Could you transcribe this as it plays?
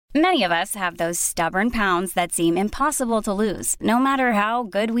Many of us have those stubborn pounds that seem impossible to lose, no matter how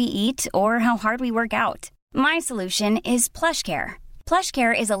good we eat or how hard we work out. My solution is PlushCare.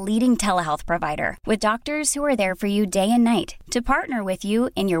 PlushCare is a leading telehealth provider with doctors who are there for you day and night to partner with you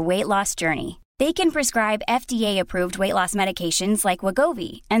in your weight loss journey. They can prescribe FDA-approved weight loss medications like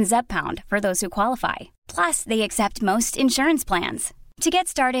Wegovy and Zepbound for those who qualify. Plus, they accept most insurance plans. To get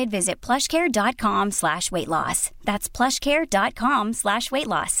started, visit plushcare.com/weightloss. That's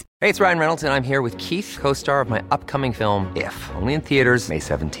plushcare.com/weightloss. Hey, it's Ryan Reynolds, and I'm here with Keith, co-star of my upcoming film, If, only in theaters May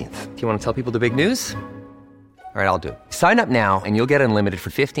 17th. Do you want to tell people the big news? All right, I'll do it. Sign up now and you'll get unlimited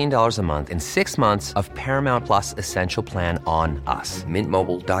for $15 a month and 6 months of Paramount Plus Essential Plan on us.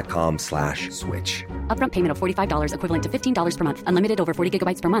 MintMobile.com/switch. Upfront payment of $45 equivalent to $15 per month. Unlimited over 40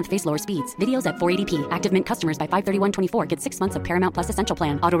 gigabytes per month. Face lower speeds. Videos at 480p. Active Mint customers by 531.24 get 6 months of Paramount Plus Essential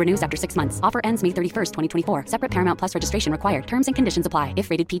Plan. Auto renews after 6 months. Offer ends May 31st, 2024. Separate Paramount Plus registration required. Terms and conditions apply if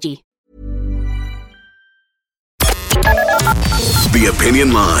rated PG. The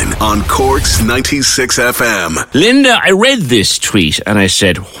Opinion Line on Cork's 96 FM. Linda, I read this tweet and I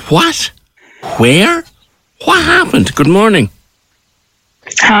said, what? Where? What happened? Good morning.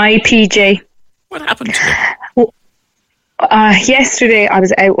 Hi, PJ. What happened to you? Yesterday I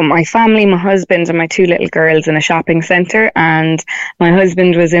was out with my family, my husband and my 2 little girls in a shopping centre, and my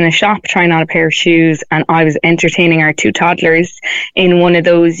husband was in a shop trying on a pair of shoes, and I was entertaining our 2 toddlers in one of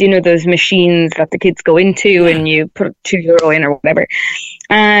those, you know, those machines that the kids go into and you put €2 in or whatever.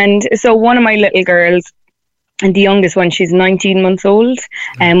 And so one of my little girls, and the youngest one, she's 19 months old,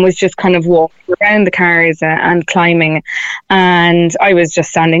 and was just kind of walking around the cars and climbing. And I was just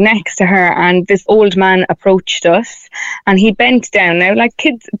standing next to her, and this old man approached us, and he bent down. Now, like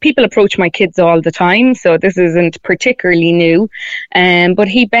people approach my kids all the time, so this isn't particularly new. But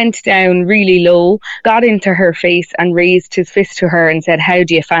he bent down really low, got into her face, and raised his fist to her and said, "How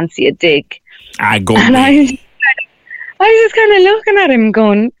do you fancy a dig?" I was just kind of looking at him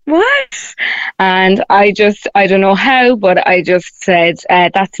going, what? And I don't know how, but I just said,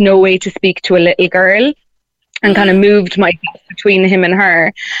 that's no way to speak to a little girl, and kind of moved myself between him and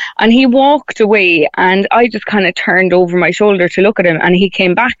her. And he walked away, and I just kind of turned over my shoulder to look at him, and he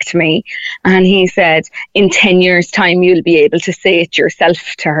came back to me and he said, "In 10 years' time, you'll be able to say it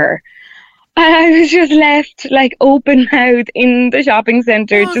yourself to her." And I was just left like open mouthed in the shopping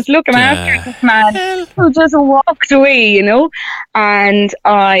centre, just looking after this man who just walked away, you know. And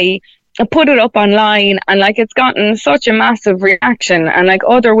I put it up online, and like it's gotten such a massive reaction, and like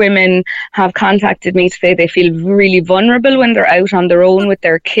other women have contacted me to say they feel really vulnerable when they're out on their own with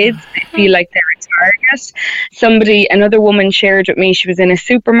their kids. They feel like they're a target. Another woman shared with me, she was in a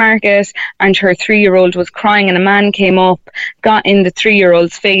supermarket and her 3-year-old was crying, and a man came up, got in the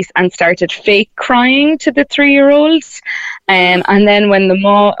 3-year-old's face and started fake crying to the 3-year-old. And then when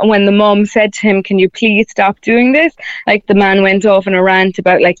the mom said to him, "Can you please stop doing this?" like the man went off in a rant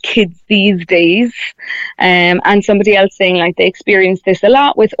about like kids these days. And somebody else saying like they experience this a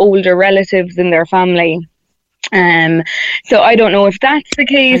lot with older relatives in their family. So I don't know if that's the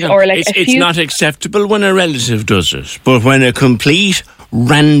case or like it's not acceptable when a relative does it, but when a complete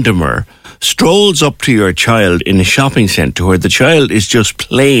randomer strolls up to your child in a shopping centre where the child is just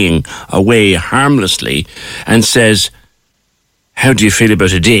playing away harmlessly and says, "How do you feel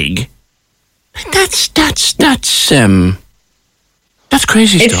about a dig?" That's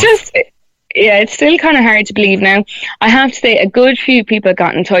crazy stuff. It's still kind of hard to believe now. I have to say a good few people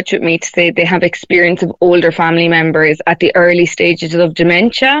got in touch with me to say they have experience of older family members at the early stages of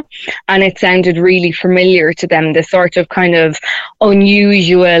dementia, and it sounded really familiar to them, the sort of kind of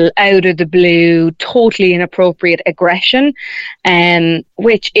unusual, out of the blue, totally inappropriate aggression,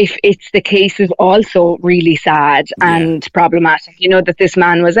 which if it's the case is also really sad and problematic. You know, that this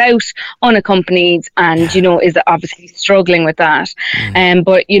man was out unaccompanied and, you know, is obviously struggling with that.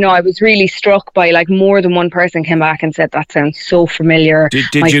 But, you know, I was really struck by like more than one person came back and said that sounds so familiar.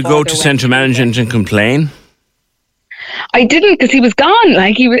 Did you go to centre management and complain? I didn't, because he was gone.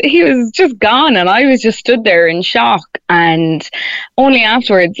 Like he was just gone, and I was just stood there in shock. And only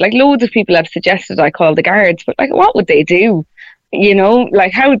afterwards, like loads of people have suggested I call the guards, but like what would they do? You know,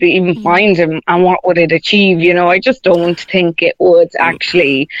 like how would they even find him, and what would it achieve? You know, I just don't think it would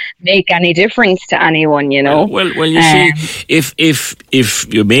actually make any difference to anyone, you know. Well, you see, if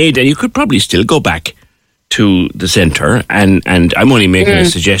you made, and you could probably still go back to the centre, and I'm only making a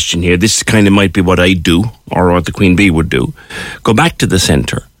suggestion here, this kind of might be what I'd do, or what the Queen Bee would do. Go back to the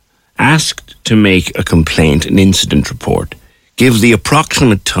centre, ask to make a complaint, an incident report, give the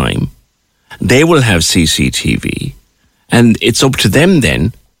approximate time, they will have CCTV, and it's up to them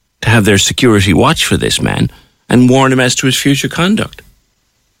then to have their security watch for this man and warn him as to his future conduct.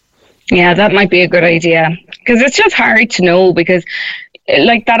 Yeah, that might be a good idea, because it's just hard to know, because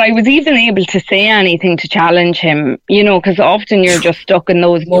like that I was even able to say anything to challenge him, you know, because often you're just stuck in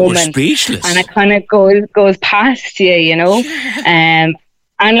those moments speechless. And it kind of goes past you, you know.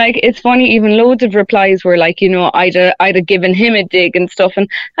 And like, it's funny, even loads of replies were like, you know, I'd have given him a dig and stuff, and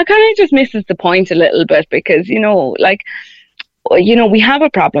that kind of just misses the point a little bit, because, you know, like, you know, we have a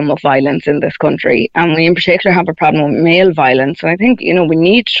problem with violence in this country, and we in particular have a problem with male violence. And I think, you know, we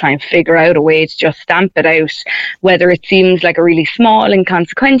need to try and figure out a way to just stamp it out, whether it seems like a really small,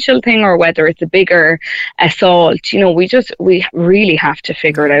 inconsequential thing, or whether it's a bigger assault. You know, we really have to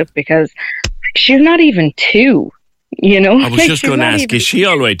figure it out, because she's not even 2. You know, I was just going to ask: is she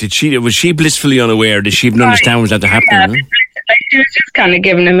all right? Was she blissfully unaware? Did she even understand what was that happening? Yeah, like, she was just kind of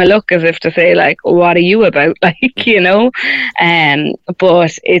giving him a look as if to say, like, "What are you about?" Like, you know.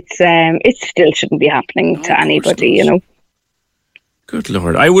 But it still shouldn't be happening to anybody. You know. Good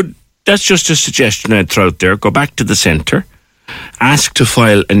Lord, that's just a suggestion I'd throw out there. Go back to the centre, ask to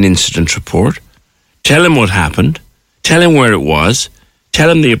file an incident report, tell him what happened, tell him where it was, tell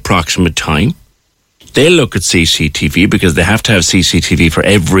him the approximate time. They'll look at CCTV, because they have to have CCTV for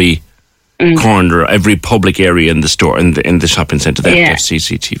every corner, every public area in the store, in the shopping centre. They have to have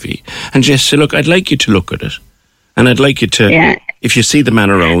CCTV. And just say, look, I'd like you to look at it. And I'd like you to, if you see the man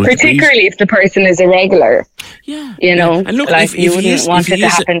around. Particularly if the person is irregular. Yeah. You know, and look, like you wouldn't want it to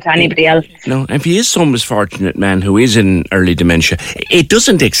happen to anybody else. No, if he is some misfortunate man who is in early dementia, it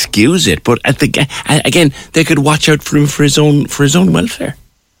doesn't excuse it. But again, they could watch out for him for his own welfare.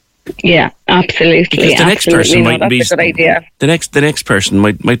 Yeah, absolutely. Because the next person might be a good idea. The next person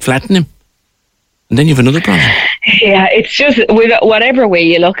might flatten him, and then you have another problem. Yeah, it's just, with whatever way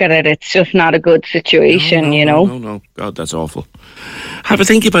you look at it, it's just not a good situation. You know. No, God, that's awful. Have a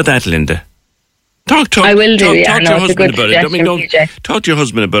think about that, Linda. Talk. I will do. Talk to your husband about it. Don't talk to your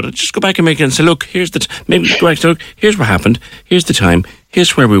husband about it. Just go back and make it and say, look, here's maybe go back to look. Here's what happened. Here's the time.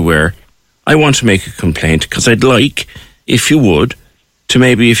 Here's where we were. I want to make a complaint, because I'd like, if you would, to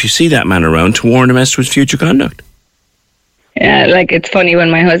maybe, if you see that man around, to warn him as to his future conduct. Yeah, like, it's funny,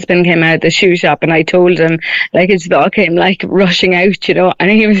 when my husband came out of the shoe shop and I told him, like, his dog came, like, rushing out, you know, and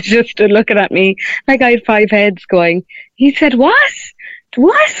he was just looking at me like I had 5 heads going. He said, what?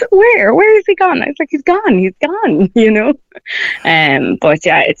 Where is he gone? I was like, he's gone, you know. But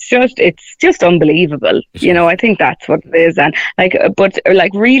yeah, it's just unbelievable. You know, I think that's what it is. And but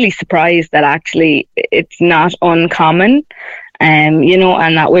really surprised that actually it's not uncommon. You know,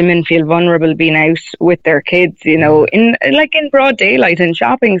 and that women feel vulnerable being out with their kids, you know, in broad daylight in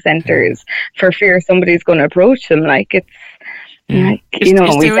shopping centres, for fear somebody's going to approach them. Like, it's, you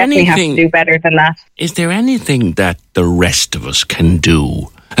know, we definitely have to do better than that. Is there anything that the rest of us can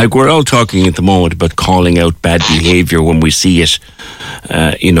do? Like, we're all talking at the moment about calling out bad behaviour when we see it.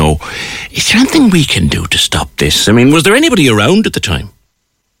 You know, is there anything we can do to stop this? I mean, was there anybody around at the time?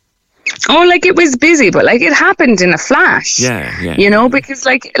 Oh, like, it was busy, but like, it happened in a flash. Yeah. You know, because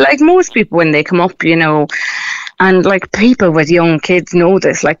like most people, when they come up, you know, and like, people with young kids know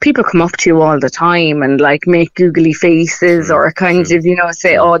this, like, people come up to you all the time and like make googly faces or kind of, you know,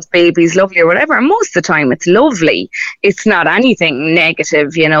 say, oh, the baby's lovely or whatever. And most of the time it's lovely. It's not anything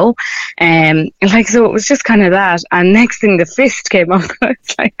negative, you know. Like, so it was just kind of that. And next thing, the fist came up.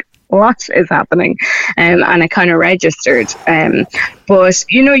 It's like, what is happening? And it kind of registered. But,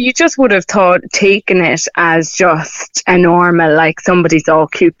 you know, you just would have taken it as just a normal, like, somebody saw a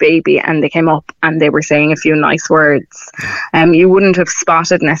cute baby and they came up and they were saying a few nice words. You wouldn't have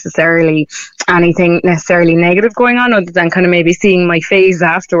spotted necessarily anything necessarily negative going on, other than kind of maybe seeing my face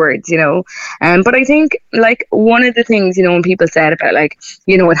afterwards, you know. But I think, like, one of the things, you know, when people said about, like,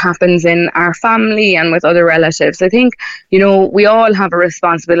 you know, it happens in our family and with other relatives, I think, you know, we all have a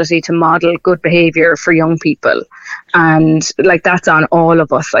responsibility to model good behaviour for young people. And like, that's on all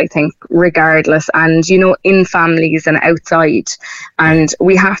of us, I think, regardless, and, you know, in families and outside, and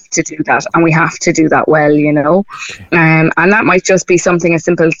we have to do that, and we have to do that well, you know. And that might just be something as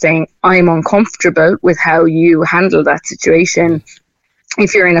simple as saying, I'm uncomfortable with how you handle that situation.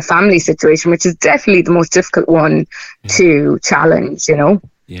 If you're in a family situation, which is definitely the most difficult one to challenge, you know.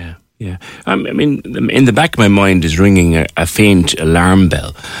 Yeah. I mean, in the back of my mind is ringing a faint alarm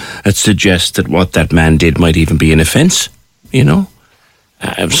bell that suggests that what that man did might even be an offence, you know?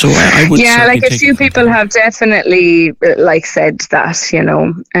 So I would. Yeah, like, a few people have definitely, like, said that, you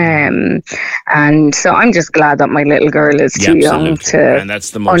know. And so I'm just glad that my little girl is too young to understand. And that's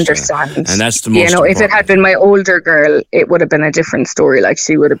the most, you know, if it had been my older girl, it would have been a different story. Like,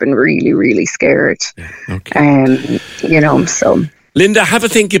 she would have been really, really scared. Yeah, okay. You know, so. Linda, have a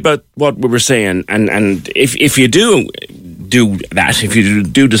think about what we were saying, and if you do do that, if you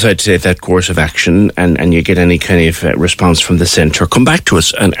do decide to take that course of action and you get any kind of response from the centre, come back to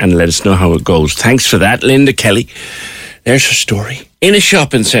us and let us know how it goes. Thanks for that, Linda Kelly. There's her story. In a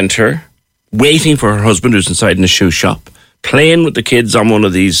shopping centre, waiting for her husband who's inside in a shoe shop, playing with the kids on one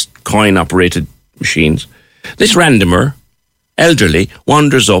of these coin-operated machines. This randomer, elderly,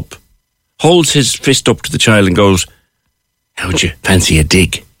 wanders up, holds his fist up to the child and goes, "How would you fancy a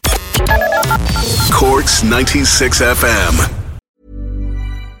dig?" Cork's 96 FM.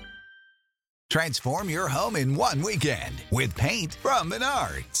 Transform your home in one weekend with paint from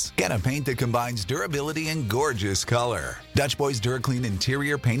Menards. Get a paint that combines durability and gorgeous color. Dutch Boys DuraClean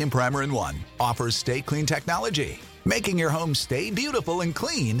Interior Paint and Primer in One offers Stay Clean technology, making your home stay beautiful and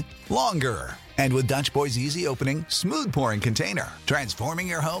clean longer. And with Dutch Boy's easy opening, smooth pouring container, transforming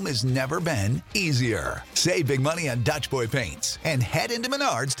your home has never been easier. Save big money on Dutch Boy paints and head into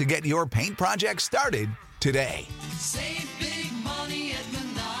Menards to get your paint project started today. Save